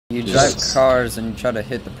You drive cars and you try to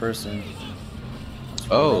hit the person.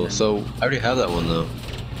 Oh, so I already have that one though.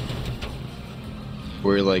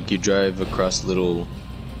 Where like you drive across the little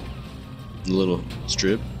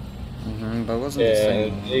strip. But it wasn't the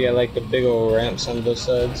same. Yeah, you got like the big old ramps on both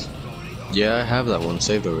sides. Yeah, I have that one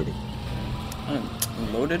saved already.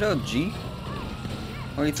 Load it up, G.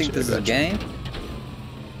 What do you think, this is a game?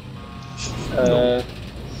 No.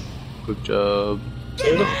 Good job.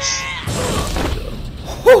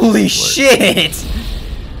 Holy shit!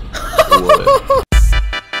 What?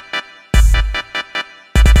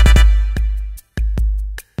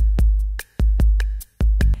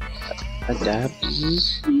 Adapt.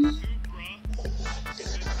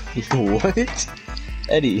 What?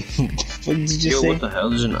 Eddie, what did you just Yo, say? what the hell?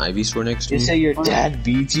 There's an Ivy store next to You me? say your dad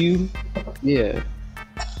beats you? Yeah.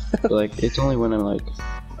 Like, it's only when I'm like,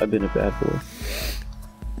 I've been a bad boy.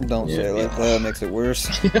 Don't say it like that, it makes it worse.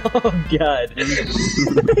 Oh god.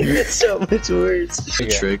 It's so much worse. A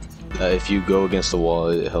trick that if you go against the wall,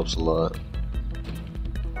 it helps a lot.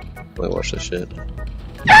 Wait, watch this shit.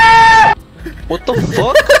 What the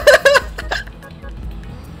fuck?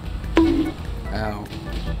 Ow.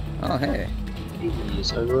 Oh, hey.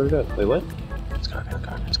 So I wrote it up. Wait, what? It's car. Can't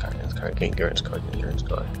get in his car.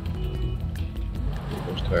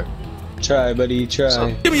 Try, buddy,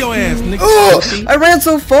 try. Give me your ass, nigga. Oh! I ran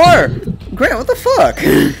so far! Grant, what the fuck?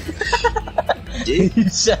 You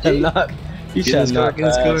shall not. You shall not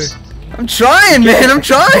pass. I'm trying, man, I'm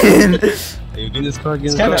trying! You get in this car,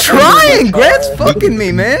 I'm trying! Grant's fucking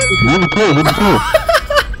me, man!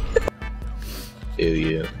 Hell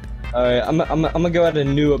yeah. Alright, I'm gonna go at a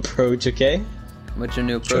new approach, okay? What's your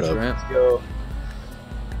new approach, up. Grant? Go.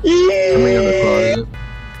 Coming out of the closet.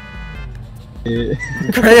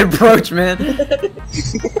 Great approach, man! You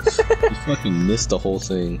fucking missed the whole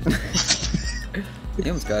thing. He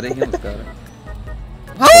almost got it,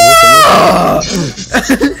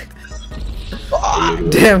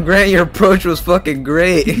 Damn, Grant, your approach was fucking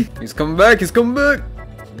great. He's coming back, No! You're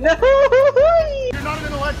not an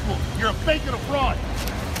intellectual. You're a fake and a fraud.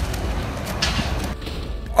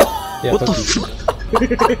 Yeah, What the fuck?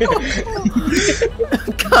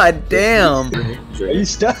 God damn! Are you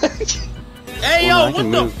stuck? Hey, Well, I yo,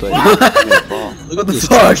 can what move, the but fuck? What the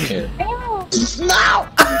fuck?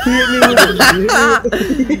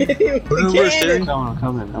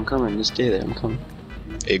 I'm coming. Just stay there. I'm coming.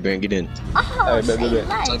 Hey, Grant, get in. Alright, bet.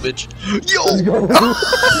 What's up, bitch? Let's go.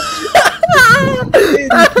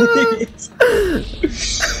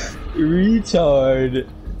 Retard.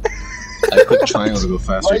 I clicked triangle to go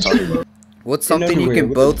faster. What's something you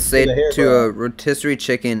can both say to a rotisserie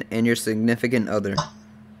chicken and your significant other?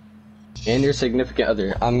 And your significant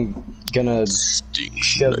other. I'm gonna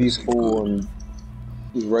shove you full and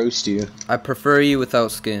roast you. I prefer you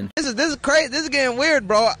without skin. This is crazy. This is getting weird,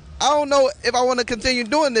 bro. I don't know if I want to continue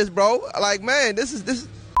doing this, bro. Like, man, this is.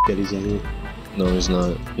 He's in here. No, he's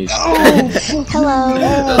not. He's. Hello.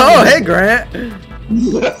 Oh, hey, Grant!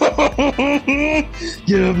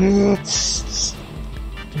 Yeah, man.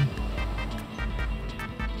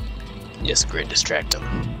 Yes, Grant, distract him.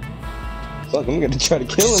 Fuck, I'm gonna try to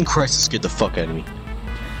kill Jesus him. Christ, this scared the fuck out of me.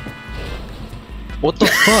 What the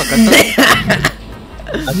fuck?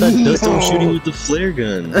 I thought Dustin was shooting with the flare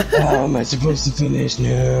gun. How am I supposed to finish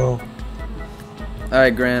now?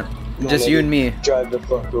 Alright, Grant. Just you and me. Drive the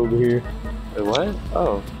fuck over here. Wait, what?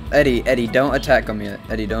 Oh. Eddie, don't attack him yet.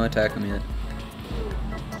 Eddie, don't attack him yet.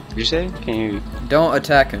 Did you say? Can you? Don't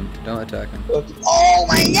attack him. Don't attack him. Oh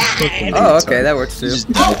my god! Oh, okay, that works too. Just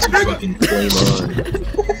about to fucking flame on.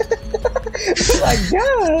 Oh my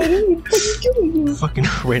god! What are you doing? Fucking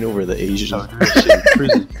ran over the Asian.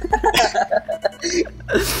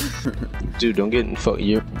 Dude, don't get in fuck.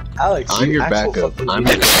 Alex, I'm your backup. I'm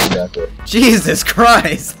your backup. Jesus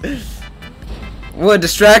Christ! What a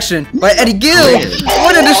distraction by Eddie Gill!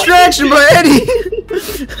 What a distraction by Eddie!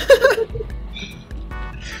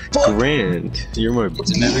 Grant, you're my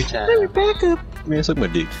Every time. man. Suck my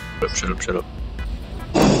dick. Shut up.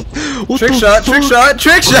 Trick shot! Trick shot!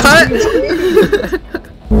 Trick shot!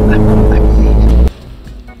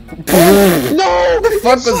 No! What the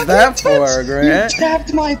fuck was that for, You Grant?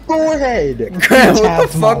 tapped my forehead! Grant,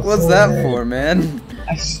 what the fuck was that for, man?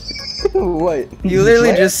 What? You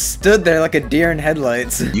literally just stood there like a deer in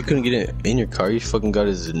headlights. You couldn't get it in your car. You fucking got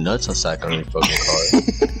his nuts on sack on your fucking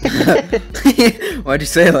car. Why'd you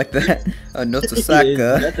say it like that? Oh,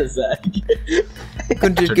 Notsasaka. That's a sack.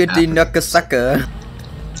 Could you get the Nakasaka?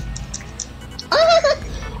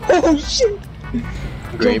 Oh shit!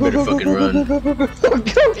 Grant, you better fucking run.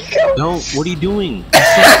 Go! No, what are you doing?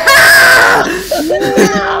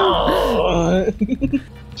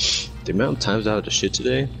 The amount of times I had to shit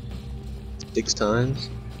today? 6 times?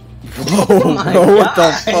 Whoa, Oh my bro, what the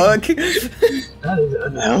God. fuck? That is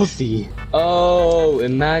unhealthy. Oh,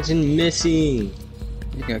 imagine missing.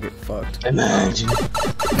 You're gonna get fucked. Imagine.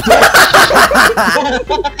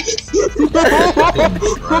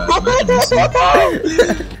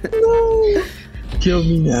 No. Kill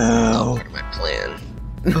me now. My plan.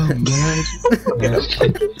 Oh God.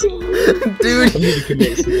 Dude, I'm gonna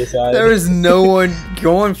commit suicide. there is no one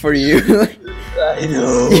going for you. I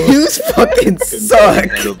know. You fucking suck.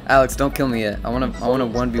 Alex, don't kill me yet. I wanna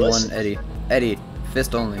 1v1 Eddie. Eddie,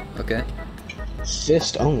 fist only, okay?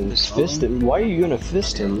 Fist only. Fist him. Why are you gonna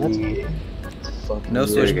fist him? That's fucking No weird.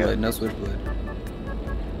 switchblade, no switchblade.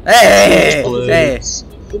 Hey! Hey!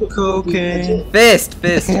 Cocaine. Fist,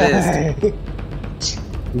 fist, fist.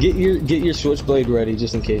 Get your switchblade ready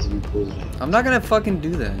just in case if he pulls it out. I'm not gonna fucking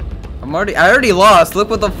do that. I already lost. Look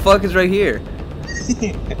what the fuck is right here.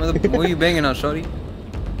 What are you banging on, shorty?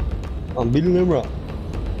 I'm beating him up.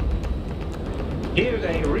 Here's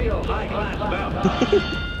a real high-class bout.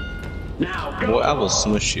 Now go. Boy, I will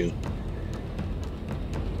smush you.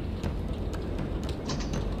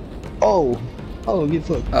 Oh, get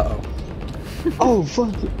fucked. Uh oh. Oh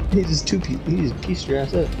fuck! He just pieced your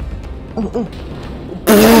ass up.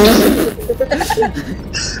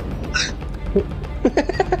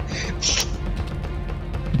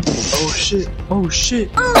 Oh shit. Oh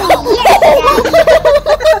shit.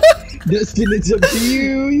 Dustin, it's up to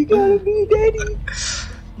you. You gotta be daddy.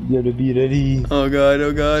 You gotta be ready. Oh god,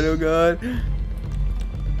 oh god, oh god.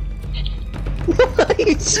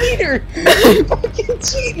 You cheater! Fucking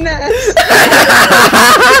cheating ass!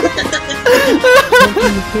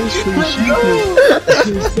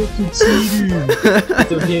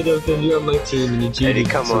 Don't hit up because you're on my team and you cheated. Eddie,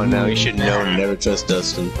 come on now. You should know. Never trust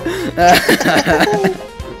Dustin.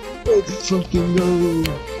 Let's fucking go.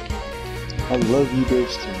 I love you,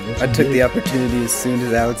 Dustin. I took the opportunity as soon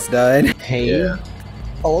as Alex died. Hey. Yeah.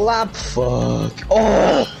 Hola, fuck.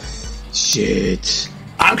 Oh! Shit.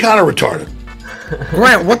 I'm kind of retarded.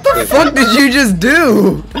 Grant, what the fuck did you just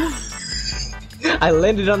do? I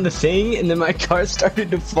landed on the thing and then my car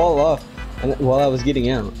started to fall off while I was getting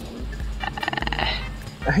out.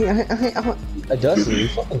 Dustin, you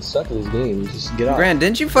fucking suck at this game. Just get out. Grant,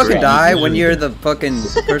 didn't you fucking die when you're the fucking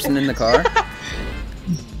person in the car?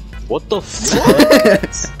 What the fuck?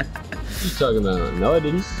 What you talking about? No, I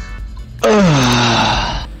didn't.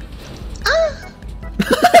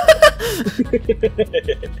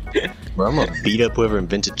 Bro, I'm gonna beat up whoever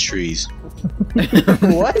invented trees.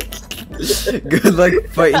 What? Good luck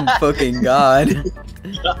fighting fucking God.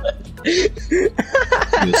 You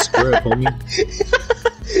square up, homie.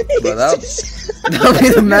 Bro, that'll be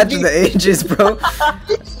the match of the ages, bro.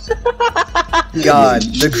 God,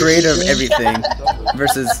 the creator of everything,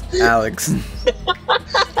 versus Alex.